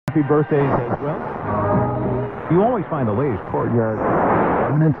Happy birthdays as well. You always find the latest courtyard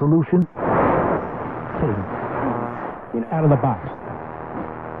permanent solution. Out of the box.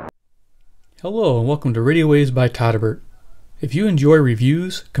 Hello and welcome to Radio Waves by Todderbert. If you enjoy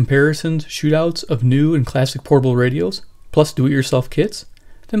reviews, comparisons, shootouts of new and classic portable radios, plus do-it-yourself kits,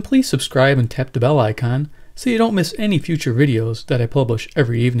 then please subscribe and tap the bell icon so you don't miss any future videos that I publish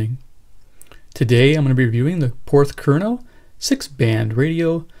every evening. Today I'm going to be reviewing the Porthcurno 6-band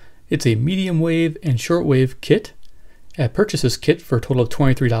radio. It's a medium wave and shortwave kit. I purchased this kit for a total of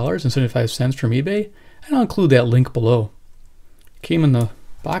 $23.75 from eBay, and I'll include that link below. It came in the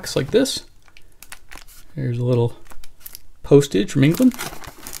box like this. There's a little postage from England,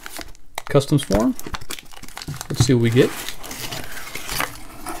 customs form. Let's see what we get.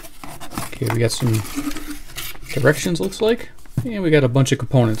 Okay, we got some directions, looks like, and we got a bunch of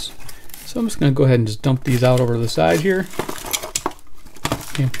components. So I'm just going to go ahead and just dump these out over to the side here.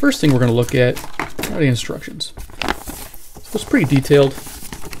 And first thing we're going to look at are the instructions. So it's pretty detailed.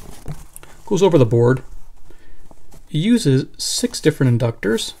 Goes over the board. It uses 6 different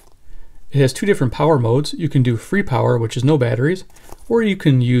inductors. It has 2 different power modes. You can do free power, which is no batteries, or you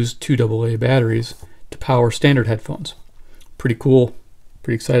can use 2 AA batteries to power standard headphones. Pretty cool.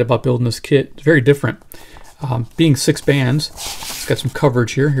 Pretty excited about building this kit. It's very different. Being 6 bands, it's got some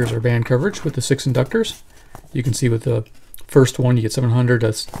coverage here. Here's our band coverage with the 6 inductors. You can see with the first one you get 700,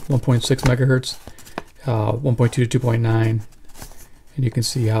 that's 1.6 megahertz, 1.2 to 2.9, and you can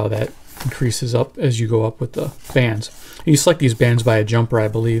see how that increases up as you go up with the bands. And you select these bands by a jumper, I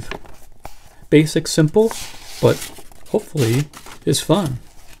believe. Basic, simple, but hopefully is fun.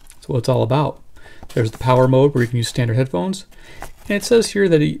 That's what it's all about. There's the power mode where you can use standard headphones. And it says here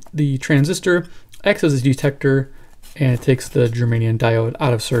that the transistor acts as a detector and it takes the germanium diode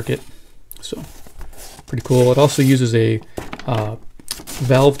out of circuit. So pretty cool. It also uses a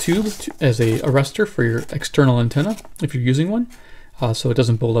valve tube as a arrestor for your external antenna if you're using one, so it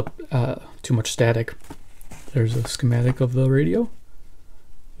doesn't build up too much static. There's a schematic of the radio.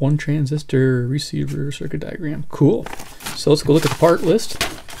 1 transistor receiver circuit diagram. Cool. So let's go look at the part list.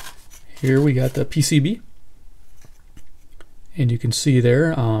 Here we got the PCB. And you can see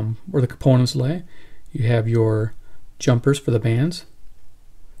there where the components lay. You have your jumpers for the bands.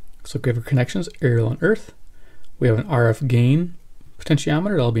 So we have our connections, aerial and earth. We have an RF gain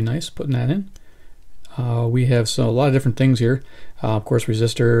potentiometer. That'll be nice putting that in. We have a lot of different things here. Of course,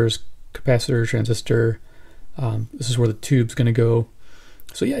 resistors, capacitor, transistor. This is where the tube's going to go.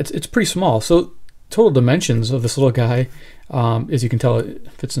 So yeah, it's pretty small. So total dimensions of this little guy, as you can tell,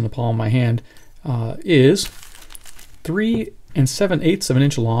 it fits in the palm of my hand, is 3 7/8 of an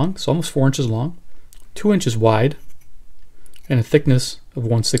inch long, so almost 4 inches long, 2 inches wide, and a thickness of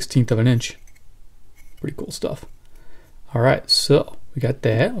 1/16 of an inch. Pretty cool stuff. All right, so we got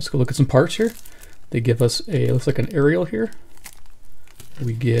that. Let's go look at some parts here. They give us looks like an aerial here.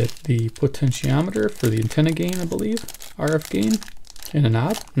 We get the potentiometer for the antenna gain, I believe, RF gain, and a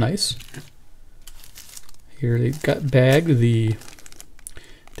knob. Nice. Here they've got bagged the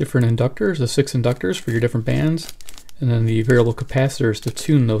different inductors, the 6 inductors for your different bands, and then the variable capacitors to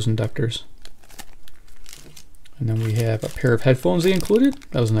tune those inductors. And then we have a pair of headphones they included.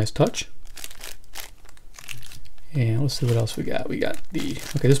 That was a nice touch. And let's see what else we got. We got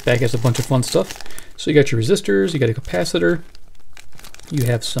okay, this bag has a bunch of fun stuff. So you got your resistors, you got a capacitor, you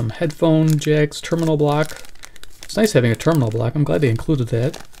have some headphone jacks, terminal block. It's nice having a terminal block. I'm glad they included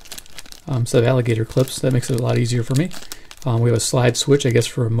that. Instead of alligator clips, that makes it a lot easier for me. We have a slide switch, I guess,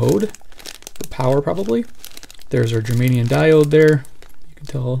 for a mode, for power probably. There's our germanium diode there, you can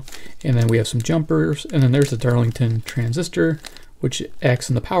tell. And then we have some jumpers, and then there's the Darlington transistor, which acts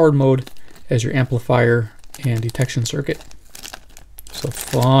in the powered mode as your amplifier and detection circuit. So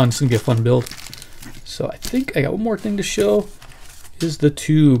fun, it's gonna be a fun build. So I think I got one more thing to show, is the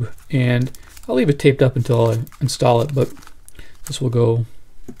tube, and I'll leave it taped up until I install it, but this will go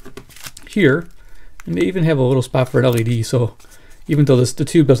here, and they even have a little spot for an LED, so even though the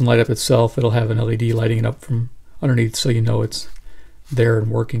tube doesn't light up itself, it'll have an LED lighting it up from underneath so you know it's there and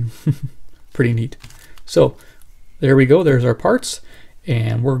working. Pretty neat. So there we go, there's our parts,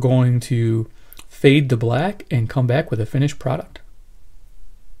 and we're going to fade to black and come back with a finished product.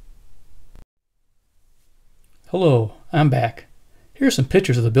 Hello, I'm back. Here's some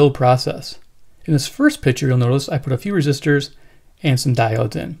pictures of the build process. In this first picture, you'll notice I put a few resistors and some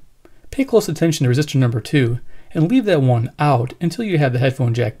diodes in. Pay close attention to resistor number 2 and leave that one out until you have the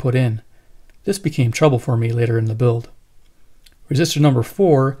headphone jack put in. This became trouble for me later in the build. Resistor number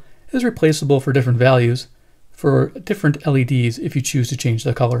 4 is replaceable for different values for different LEDs if you choose to change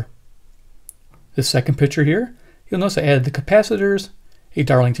the color. This second picture here, you'll notice I added the capacitors a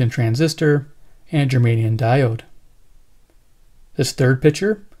Darlington transistor, and germanium diode. This third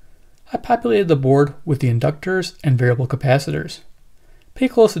picture, I populated the board with the inductors and variable capacitors. Pay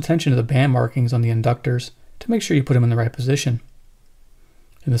close attention to the band markings on the inductors to make sure you put them in the right position.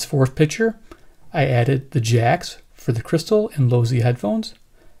 In this fourth picture, I added the jacks for the crystal and low Z headphones,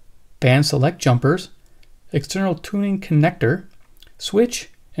 band select jumpers, external tuning connector, switch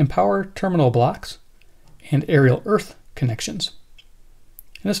and power terminal blocks, and aerial earth connections.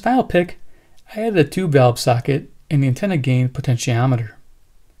 In this final pick, I added a tube valve socket and the antenna gain potentiometer.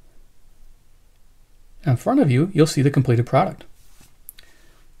 In front of you, you'll see the completed product.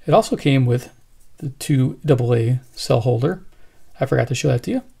 It also came with the 2 AA cell holder. I forgot to show that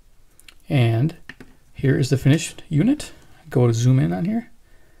to you. And here is the finished unit. Go to zoom in on here.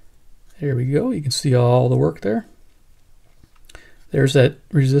 There we go. You can see all the work there. There's that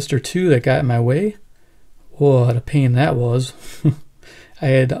resistor 2 that got in my way. Whoa, what a pain that was. I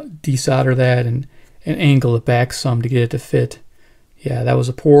had to desolder that and angle it back some to get it to fit. Yeah, that was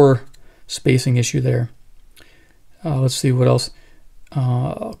a poor spacing issue there. Let's see what else.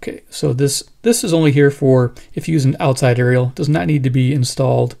 Okay, so this is only here for if you use an outside aerial. It does not need to be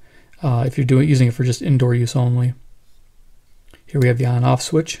installed if you're using it for just indoor use only. Here we have the on-off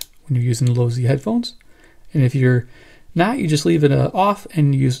switch when you're using low Z headphones. And if you're not, you just leave it off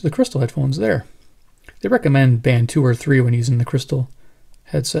and use the crystal headphones there. They recommend band 2 or 3 when using the crystal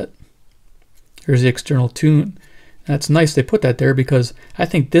headset. Here's the external tune. That's nice they put that there because I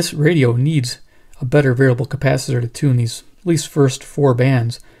think this radio needs a better variable capacitor to tune these at least first 4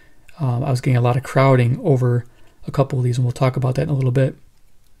 bands. I was getting a lot of crowding over a couple of these, and we'll talk about that in a little bit.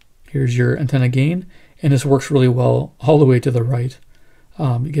 Here's your antenna gain, and this works really well all the way to the right.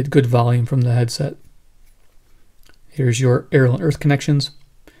 You get good volume from the headset. Here's your aerial and earth connections,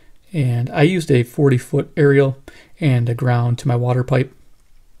 and I used a 40-foot aerial and a ground to my water pipe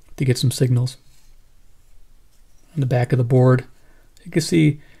to get some signals. On the back of the board, you can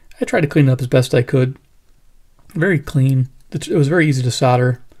see I tried to clean it up as best I could. Very clean. It was very easy to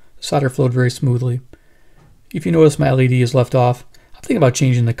solder. The solder flowed very smoothly. If you notice my LED is left off, I'm thinking about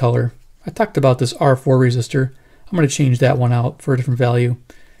changing the color. I talked about this R4 resistor. I'm going to change that one out for a different value.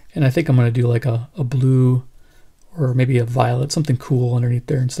 And I think I'm going to do like a blue or maybe a violet, something cool underneath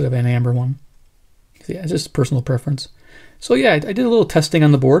there instead of an amber one. So yeah, it's just personal preference. So yeah, I did a little testing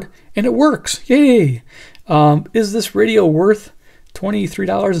on the board and it works. Yay! Is this radio worth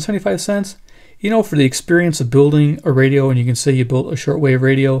 $23.75? You know, for the experience of building a radio, and you can say you built a shortwave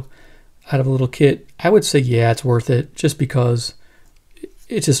radio out of a little kit, I would say yeah, it's worth it just because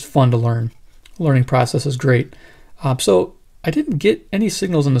it's just fun to learn. The learning process is great. So I didn't get any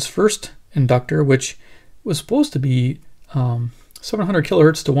signals on this first inductor, which was supposed to be 700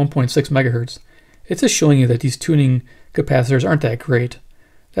 kilohertz to 1.6 megahertz. It's just showing you that these tuning capacitors aren't that great.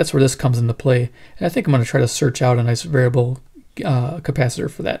 That's where this comes into play. And I think I'm going to try to search out a nice variable capacitor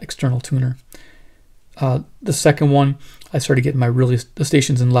for that external tuner. The second one, I started getting the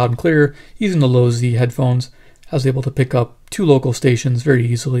stations in loud and clear using the low Z headphones. I was able to pick up 2 local stations very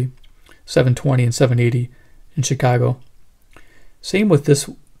easily, 720 and 780 in Chicago. Same with this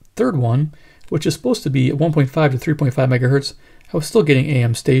third one, which is supposed to be at 1.5 to 3.5 megahertz. I was still getting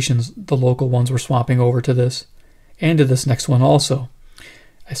AM stations. The local ones were swapping over to this and to this next one also.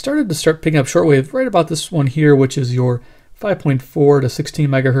 I started picking up shortwave right about this one here, which is your 5.4 to 16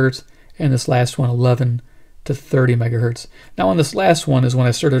 megahertz, and this last one 11 to 30 megahertz. Now on this last one is when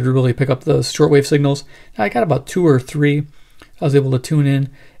I started to really pick up the shortwave signals. Now I got about 2 or 3 I was able to tune in,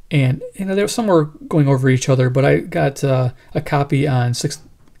 and you know, they were somewhere going over each other, but I got a copy on 6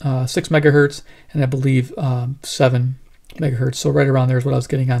 megahertz and I believe 7 megahertz. So right around there is what I was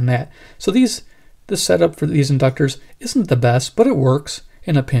getting on that. So this setup for these inductors isn't the best, but it works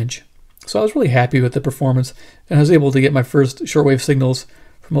in a pinch. So I was really happy with the performance, and I was able to get my first shortwave signals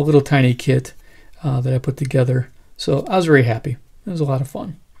from a little tiny kit that I put together. So I was very happy. It was a lot of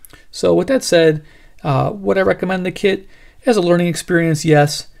fun. So with that said, would I recommend the kit as a learning experience?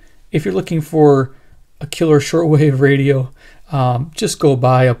 Yes. If you're looking for a killer shortwave radio, just go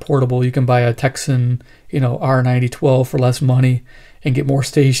buy a portable. You can buy a Texan, R9012 for less money and get more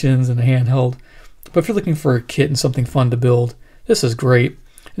stations and a handheld. But if you're looking for a kit and something fun to build, this is great.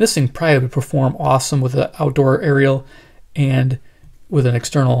 And this thing probably would perform awesome with an outdoor aerial and with an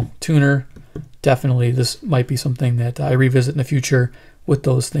external tuner. Definitely, this might be something that I revisit in the future with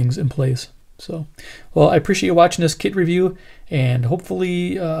those things in place. So, well, I appreciate you watching this kit review, and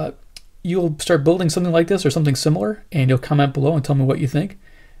hopefully you'll start building something like this or something similar, and you'll comment below and tell me what you think.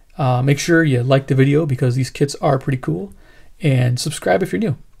 Make sure you like the video because these kits are pretty cool, and subscribe if you're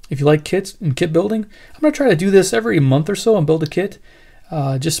new. If you like kits and kit building, I'm going to try to do this every month or so and build a kit.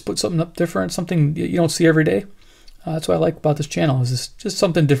 just put something up different, something you don't see every day. That's what I like about this channel, is just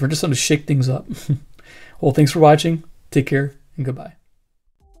something different, just something to shake things up. Well, thanks for watching. Take care and goodbye.